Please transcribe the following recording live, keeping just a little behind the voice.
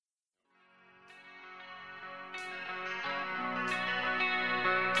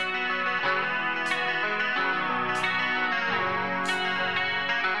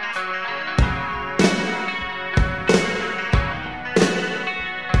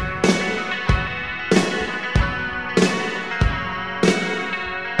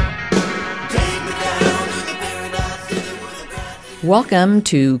Welcome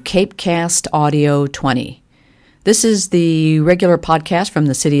to CapeCast Audio 20. This is the regular podcast from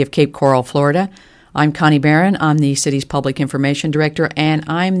the city of Cape Coral, Florida. I'm Connie Barron. I'm the city's public information director, and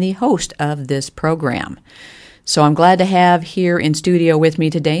I'm the host of this program. So I'm glad to have here in studio with me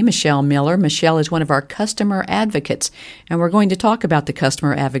today Michelle Miller. Michelle is one of our customer advocates, and we're going to talk about the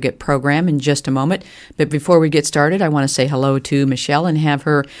Customer Advocate Program in just a moment. But before we get started, I want to say hello to Michelle and have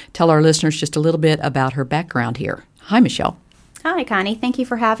her tell our listeners just a little bit about her background here. Hi, Michelle. Hi, Connie. Thank you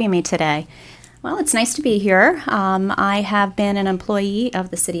for having me today. Well, it's nice to be here. I have been an employee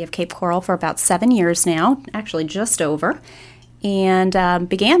of the city of Cape Coral for about 7 years now, actually just over, and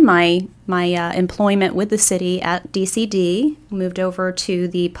began my employment with the city at DCD, moved over to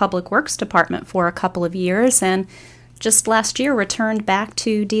the Public Works Department for a couple of years, and just last year returned back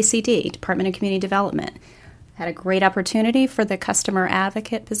to DCD, Department of Community Development. Had a great opportunity for the customer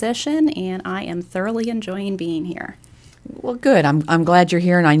advocate position, and I am thoroughly enjoying being here. Well, good. I'm glad you're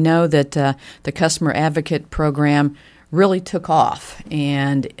here, and I know that the Customer Advocate Program really took off,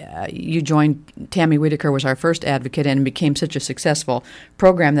 and you joined, Tammy Whitaker was our first advocate, and it became such a successful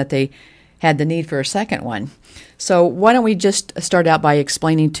program that they had the need for a second one. So why don't we just start out by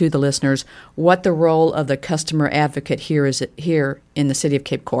explaining to the listeners what the role of the Customer Advocate here is here in the city of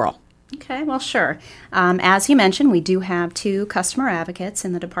Cape Coral. Okay, well, sure. As you mentioned, we do have two customer advocates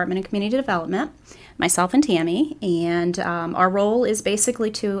in the Department of Community Development, myself and Tammy, and our role is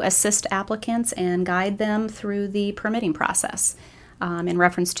basically to assist applicants and guide them through the permitting process in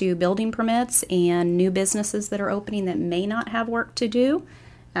reference to building permits and new businesses that are opening that may not have work to do.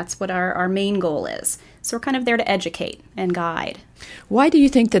 That's what our main goal is. So we're kind of there to educate and guide. Why do you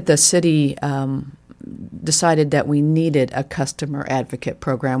think that the city decided that we needed a customer advocate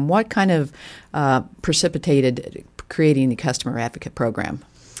program? What kind of precipitated creating the customer advocate program?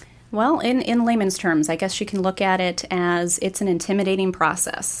 Well, in layman's terms, I guess you can look at it as it's an intimidating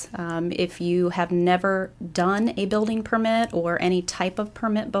process. If you have never done a building permit or any type of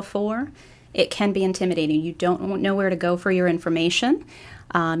permit before, it can be intimidating. You don't know where to go for your information.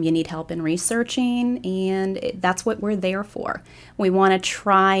 You need help in researching, and that's what we're there for. We want to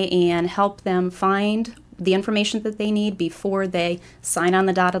try and help them find the information that they need before they sign on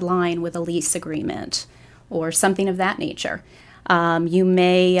the dotted line with a lease agreement or something of that nature. You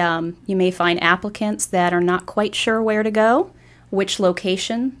may find applicants that are not quite sure where to go, which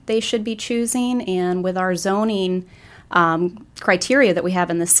location they should be choosing, and with our zoning criteria that we have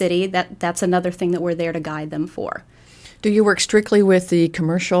in the city, that's another thing that we're there to guide them for. Do you work strictly with the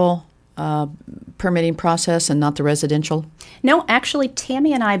commercial permitting process and not the residential? No, actually,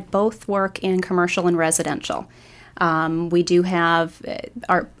 Tammy and I both work in commercial and residential. We do have,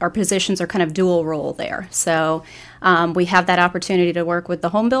 our positions are kind of dual role there. So we have that opportunity to work with the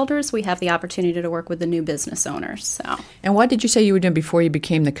home builders. We have the opportunity to work with the new business owners. So. And what did you say you were doing before you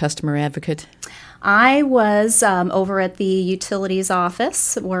became the customer advocate? I was over at the utilities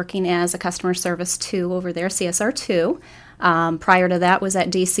office working as a customer service 2 over there, CSR 2. Prior to that was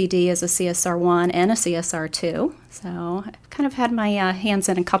at DCD as a CSR 1 and a CSR 2. So I've kind of had my hands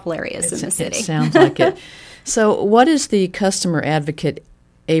in a couple areas in the city. It sounds like it. So what is the customer advocate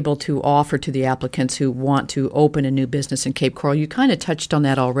able to offer to the applicants who want to open a new business in Cape Coral? You kind of touched on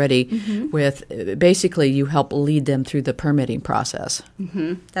that already with basically you help lead them through the permitting process.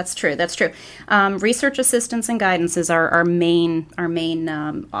 Mm-hmm. That's true. Research assistance and guidance is our main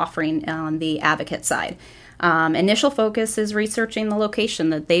offering on the advocate side. Initial focus is researching the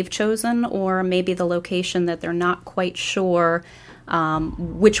location that they've chosen or maybe the location that they're not quite sure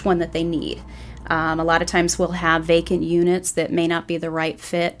which one that they need. A lot of times we'll have vacant units that may not be the right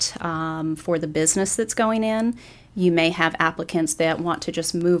fit for the business that's going in. You may have applicants that want to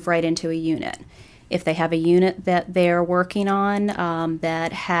just move right into a unit. If they have a unit that they're working on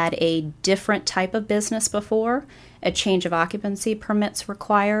that had a different type of business before, a change of occupancy permit's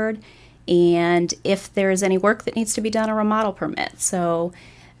required, and if there's any work that needs to be done, a remodel permit. So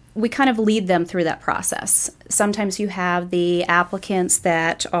we kind of lead them through that process. Sometimes you have the applicants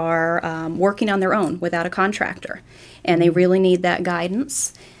that are working on their own without a contractor, and they really need that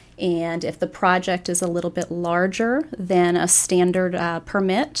guidance. And if the project is a little bit larger than a standard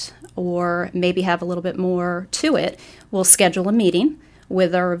permit, or maybe have a little bit more to it, we'll schedule a meeting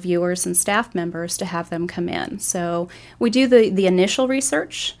with our reviewers and staff members to have them come in. So we do the initial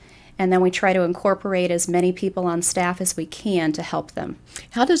research, and then we try to incorporate as many people on staff as we can to help them.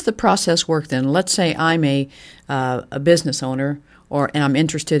 How does the process work then? Let's say I'm a business owner and I'm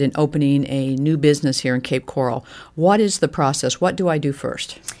interested in opening a new business here in Cape Coral. What is the process? What do I do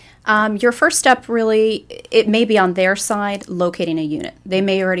first? Your first step really, it may be on their side, locating a unit. They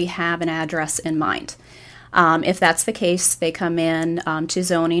may already have an address in mind. If that's the case, they come in to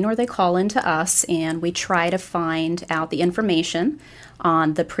zoning or they call into us, and we try to find out the information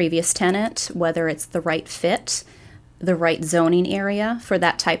on the previous tenant, whether it's the right fit, the right zoning area for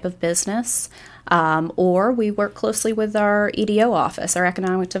that type of business, or we work closely with our EDO office, our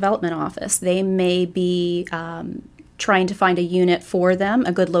Economic Development Office. They may be trying to find a unit for them,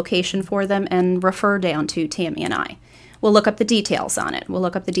 a good location for them, and refer down to Tammy and I. We'll look up the details on it.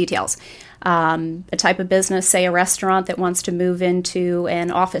 A type of business, say a restaurant that wants to move into an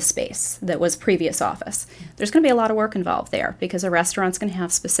office space that was previous office. There's going to be a lot of work involved there because a restaurant's going to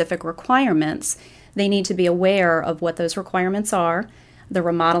have specific requirements. They need to be aware of what those requirements are, the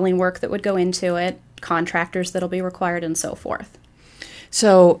remodeling work that would go into it, contractors that'll be required, and so forth.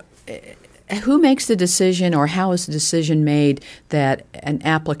 So who makes the decision, or how is the decision made that an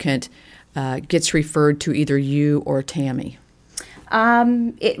applicant gets referred to either you or Tammy?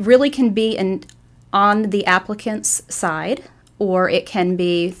 It really can be on the applicant's side, or it can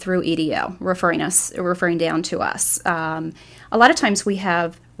be through EDO, referring down to us. A lot of times we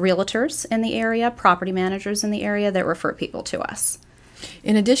have realtors in the area, property managers in the area that refer people to us.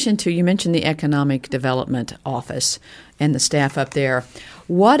 In addition to, you mentioned the Economic Development Office and the staff up there,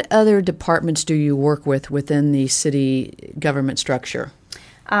 what other departments do you work with within the city government structure?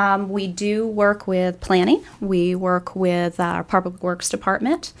 We do work with planning. We work with our Public Works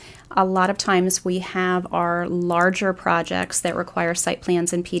Department. A lot of times we have our larger projects that require site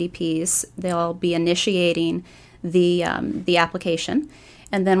plans and PDPs. They'll be initiating the application.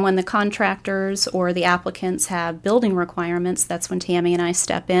 And then when the contractors or the applicants have building requirements, that's when Tammy and I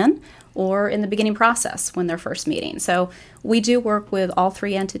step in, or in the beginning process when they're first meeting. So we do work with all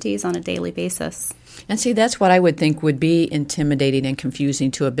three entities on a daily basis. And see, that's what I would think would be intimidating and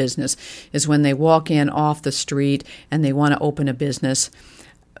confusing to a business, is when they walk in off the street and they want to open a business.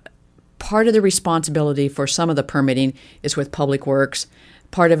 Part of the responsibility for some of the permitting is with Public Works.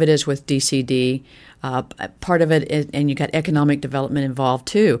 Part of it is with DCD. Part of it is, and you got economic development involved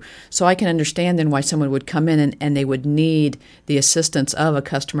too. So I can understand then why someone would come in and they would need the assistance of a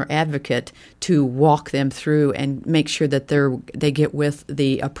customer advocate to walk them through and make sure that they get with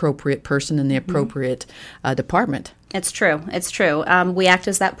the appropriate person in the appropriate department. It's true. We act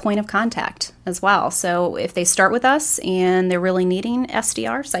as that point of contact as well. So if they start with us and they're really needing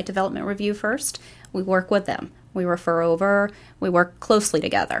SDR, Site Development Review first, we work with them. We refer over. We work closely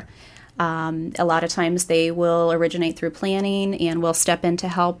together. A lot of times they will originate through planning, and we'll step in to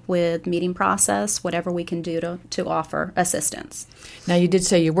help with meeting process, whatever we can do to offer assistance. Now, you did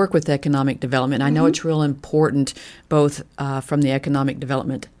say you work with economic development. I know it's real important, both from the economic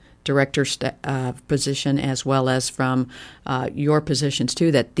development director position as well as from your positions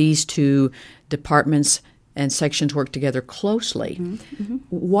too, that these two departments and sections work together closely. Mm-hmm.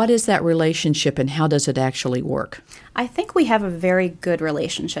 What is that relationship, and how does it actually work? I think we have a very good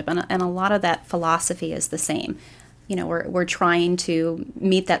relationship, and a lot of that philosophy is the same. You know, we're trying to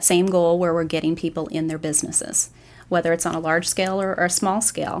meet that same goal where we're getting people in their businesses, whether it's on a large scale or a small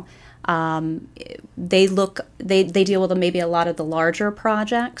scale. They deal with maybe a lot of the larger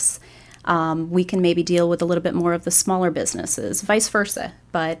projects. We can maybe deal with a little bit more of the smaller businesses, vice versa.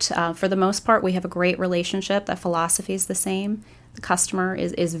 But for the most part, we have a great relationship. That philosophy is the same. The customer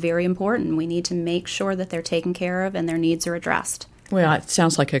is very important. We need to make sure that they're taken care of and their needs are addressed. Well, it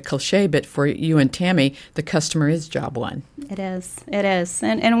sounds like a cliche, but for you and Tammy, the customer is job one. It is.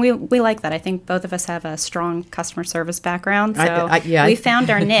 And we like that. I think both of us have a strong customer service background, so we found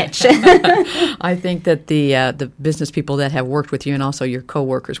our niche. I think that the business people that have worked with you and also your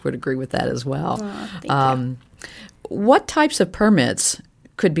coworkers would agree with that as well. Thank you. What types of permits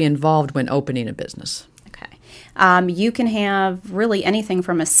could be involved when opening a business? You can have really anything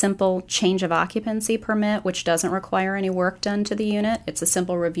from a simple change of occupancy permit, which doesn't require any work done to the unit. It's a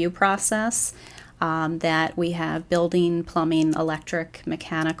simple review process that we have building, plumbing, electric,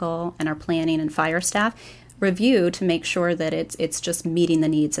 mechanical, and our planning and fire staff review to make sure that it's just meeting the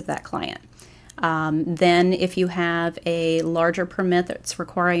needs of that client. Then if you have a larger permit that's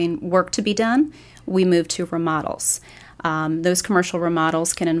requiring work to be done, we move to remodels. Those commercial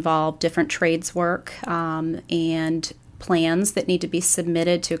remodels can involve different trades work and plans that need to be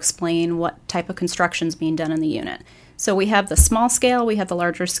submitted to explain what type of construction is being done in the unit. So we have the small scale, we have the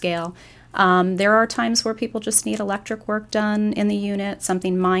larger scale. There are times where people just need electric work done in the unit,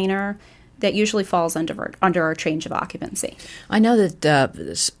 something minor that usually falls under our change of occupancy. I know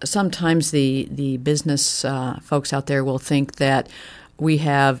that sometimes the business folks out there will think that we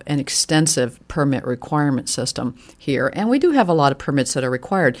have an extensive permit requirement system here, and we do have a lot of permits that are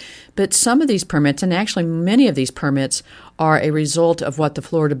required. But some of these permits, and actually many of these permits, are a result of what the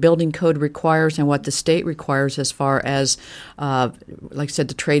Florida Building Code requires and what the state requires as far as, like I said,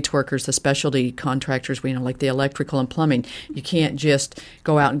 the trades workers, the specialty contractors, like the electrical and plumbing. You can't just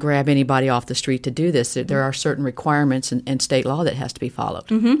go out and grab anybody off the street to do this. There are certain requirements and state law that has to be followed.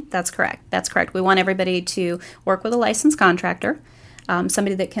 Mm-hmm. That's correct. We want everybody to work with a licensed contractor.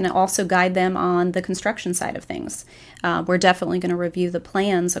 Somebody that can also guide them on the construction side of things. We're definitely going to review the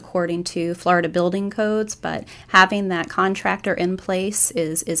plans according to Florida building codes, but having that contractor in place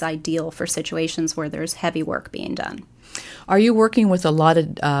is ideal for situations where there's heavy work being done. Are you working with a lot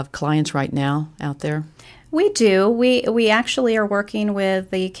of clients right now out there? We do. We actually are working with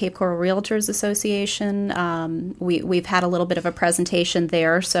the Cape Coral Realtors Association. We've had a little bit of a presentation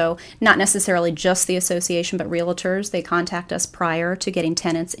there, so not necessarily just the association, but realtors. They contact us prior to getting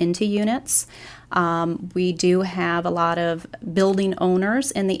tenants into units. We do have a lot of building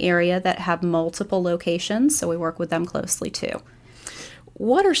owners in the area that have multiple locations, so we work with them closely too.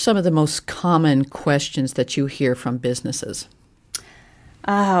 What are some of the most common questions that you hear from businesses?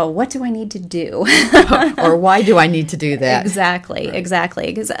 What do I need to do? Or why do I need to do that? Exactly.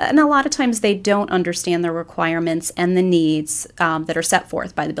 And a lot of times they don't understand the requirements and the needs that are set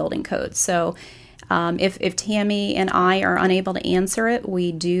forth by the building code. So if Tammy and I are unable to answer it,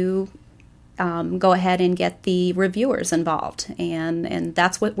 we do go ahead and get the reviewers involved. And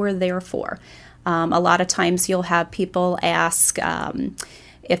that's what we're there for. A lot of times you'll have people ask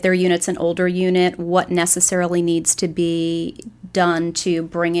if their unit's an older unit, what necessarily needs to be done to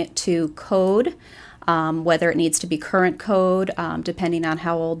bring it to code, whether it needs to be current code, depending on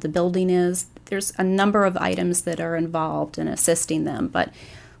how old the building is. There's a number of items that are involved in assisting them, but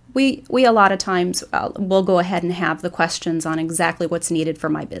we a lot of times will go ahead and have the questions on exactly what's needed for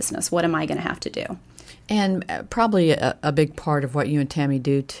my business. What am I going to have to do? And probably a big part of what you and Tammy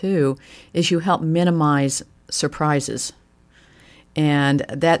do, too, is you help minimize surprises. And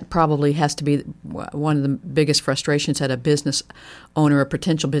that probably has to be one of the biggest frustrations that a business owner, a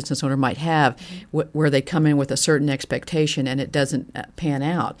potential business owner might have, where they come in with a certain expectation and it doesn't pan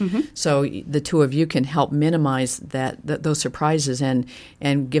out. Mm-hmm. So the two of you can help minimize those surprises and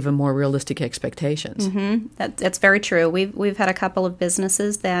give them more realistic expectations. Mm-hmm. That's very true. We've had a couple of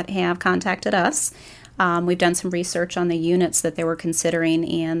businesses that have contacted us. We've done some research on the units that they were considering,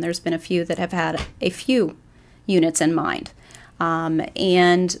 and there's been a few that have had a few units in mind.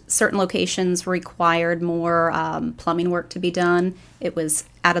 And certain locations required more plumbing work to be done. It was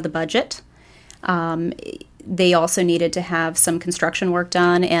out of the budget. They also needed to have some construction work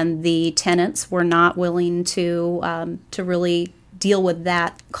done, and the tenants were not willing to really deal with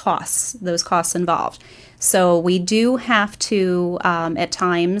those costs involved. So we do have to, at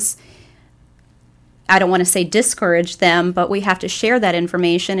times, I don't want to say discourage them, but we have to share that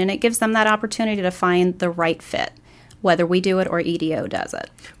information, and it gives them that opportunity to find the right fit, whether we do it or EDO does it.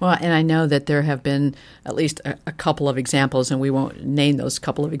 Well, and I know that there have been at least a couple of examples, and we won't name those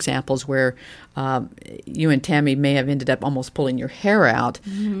couple of examples, where you and Tammy may have ended up almost pulling your hair out,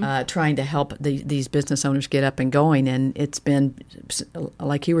 mm-hmm. Trying to help these business owners get up and going. And it's been,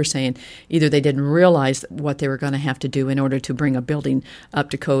 like you were saying, either they didn't realize what they were going to have to do in order to bring a building up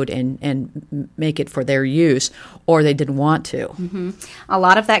to code and make it for their use, or they didn't want to. Mm-hmm. A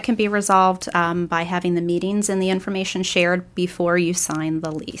lot of that can be resolved by having the meetings and the information shared before you sign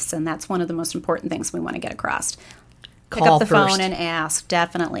the lease. And that's one of the most important things we want to get across. Pick up the phone and ask,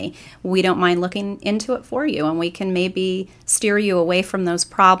 definitely. We don't mind looking into it for you, and we can maybe steer you away from those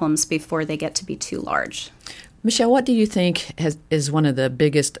problems before they get to be too large. Michelle, what do you think is one of the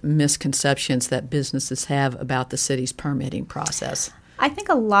biggest misconceptions that businesses have about the city's permitting process? I think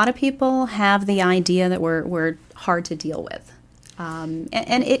a lot of people have the idea that we're hard to deal with. And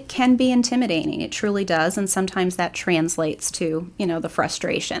it can be intimidating. It truly does, and sometimes that translates to, the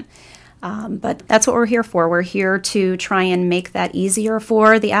frustration. But that's what we're here for. We're here to try and make that easier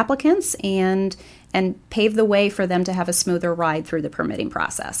for the applicants and pave the way for them to have a smoother ride through the permitting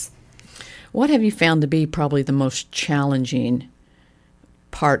process. What have you found to be probably the most challenging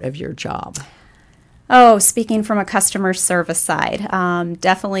part of your job? Oh, speaking from a customer service side,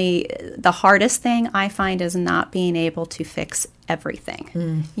 definitely the hardest thing I find is not being able to fix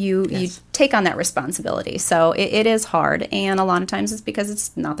everything. You take on that responsibility. So it is hard, and a lot of times it's because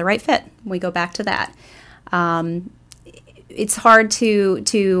it's not the right fit. We go back to that. It's hard to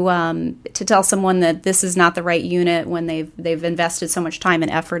tell someone that this is not the right unit when they've invested so much time and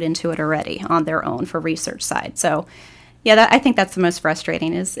effort into it already on their own for research side. So, yeah, I think that's the most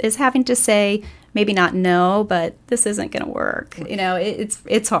frustrating is having to say, maybe not no, but this isn't going to work.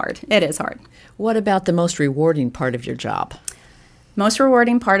 It's hard. It is hard. What about the most rewarding part of your job? Most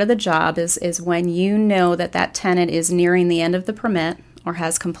rewarding part of the job is when you know that tenant is nearing the end of the permit or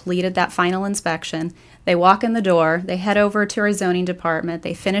has completed that final inspection. They walk in the door, they head over to our zoning department,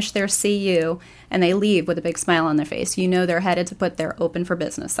 they finish their CU, and they leave with a big smile on their face. You know they're headed to put their open for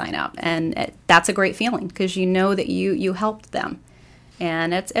business sign up. And that's a great feeling because you know that you helped them.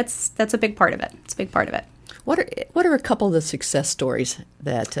 And that's a big part of it. It's a big part of it. What are a couple of the success stories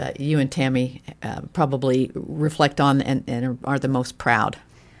that you and Tammy probably reflect on and are the most proud?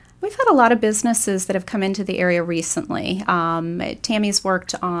 We've had a lot of businesses that have come into the area recently. Tammy's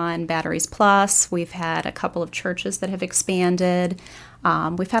worked on Batteries Plus. We've had a couple of churches that have expanded.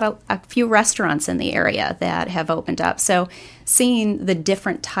 We've had a few restaurants in the area that have opened up. So seeing the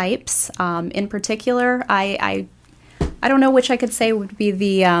different types, in particular, I don't know which I could say would be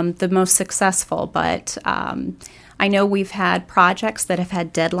the most successful, but I know we've had projects that have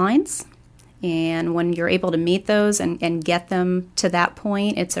had deadlines. And when you're able to meet those and get them to that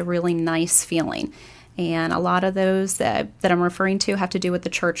point, it's a really nice feeling. And a lot of those that I'm referring to have to do with the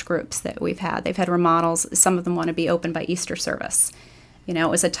church groups that we've had. They've had remodels. Some of them want to be open by Easter service. It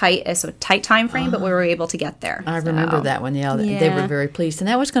was a tight time frame, but we were able to get there. I remember that one. Yeah, they were very pleased. And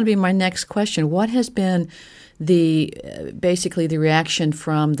that was going to be my next question. What has been basically the reaction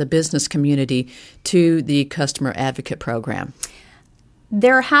from the business community to the Customer Advocate Program?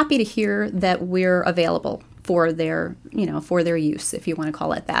 They're happy to hear that we're available for their use, if you want to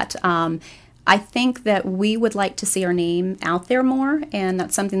call it that. I think that we would like to see our name out there more, and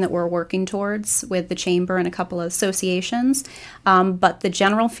that's something that we're working towards with the Chamber and a couple of associations. But the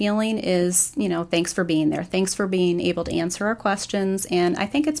general feeling is, thanks for being there. Thanks for being able to answer our questions, and I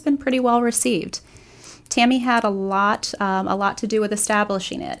think it's been pretty well received. Tammy had a lot to do with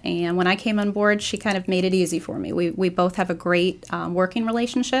establishing it, and when I came on board, she kind of made it easy for me. We both have a great working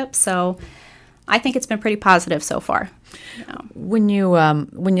relationship, so I think it's been pretty positive so far. When you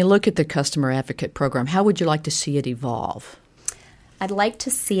look at the Customer Advocate Program, how would you like to see it evolve? I'd like to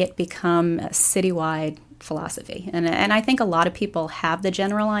see it become a citywide philosophy, and I think a lot of people have the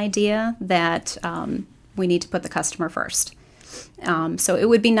general idea that we need to put the customer first. So it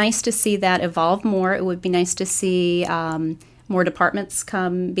would be nice to see that evolve more. It would be nice to see more departments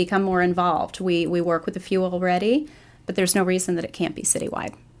become more involved. We work with a few already, but there's no reason that it can't be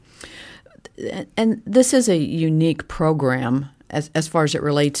citywide. And this is a unique program as far as it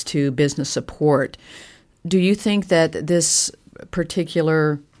relates to business support. Do you think that this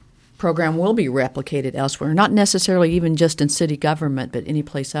particular program will be replicated elsewhere, not necessarily even just in city government, but any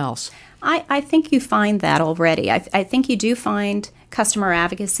place else? I think you find that already. I think you do find customer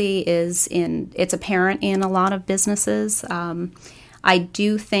advocacy it's apparent in a lot of businesses. I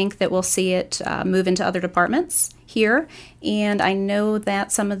do think that we'll see it move into other departments here, and I know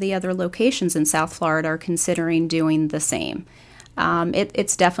that some of the other locations in South Florida are considering doing the same.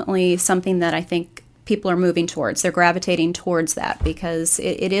 It's definitely something that I think people are moving towards. They're gravitating towards that because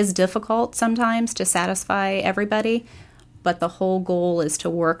it is difficult sometimes to satisfy everybody, but the whole goal is to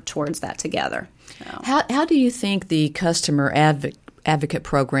work towards that together. So. How do you think the Customer Advocate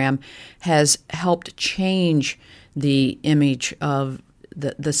Program has helped change the image of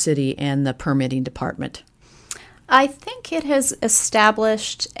the city and the permitting department? I think it has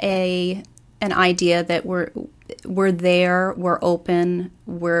established an idea that we're there, we're open,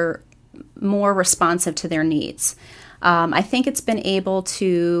 we're more responsive to their needs. I think it's been able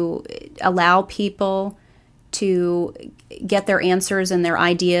to allow people to get their answers and their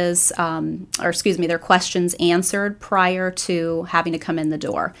ideas, their questions answered prior to having to come in the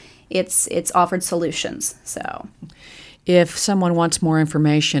door. It's offered solutions. So, if someone wants more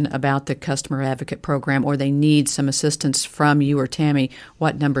information about the Customer Advocate Program or they need some assistance from you or Tammy,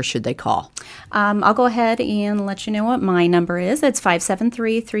 what number should they call? I'll go ahead and let you know what my number is. It's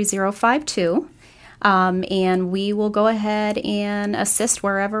 573-3052, and we will go ahead and assist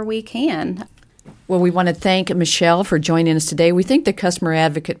wherever we can. Well, we want to thank Michelle for joining us today. We think the Customer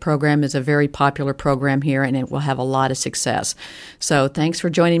Advocate Program is a very popular program here, and it will have a lot of success. So thanks for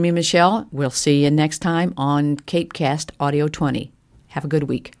joining me, Michelle. We'll see you next time on CapeCast Audio 20. Have a good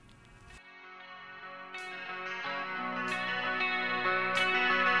week.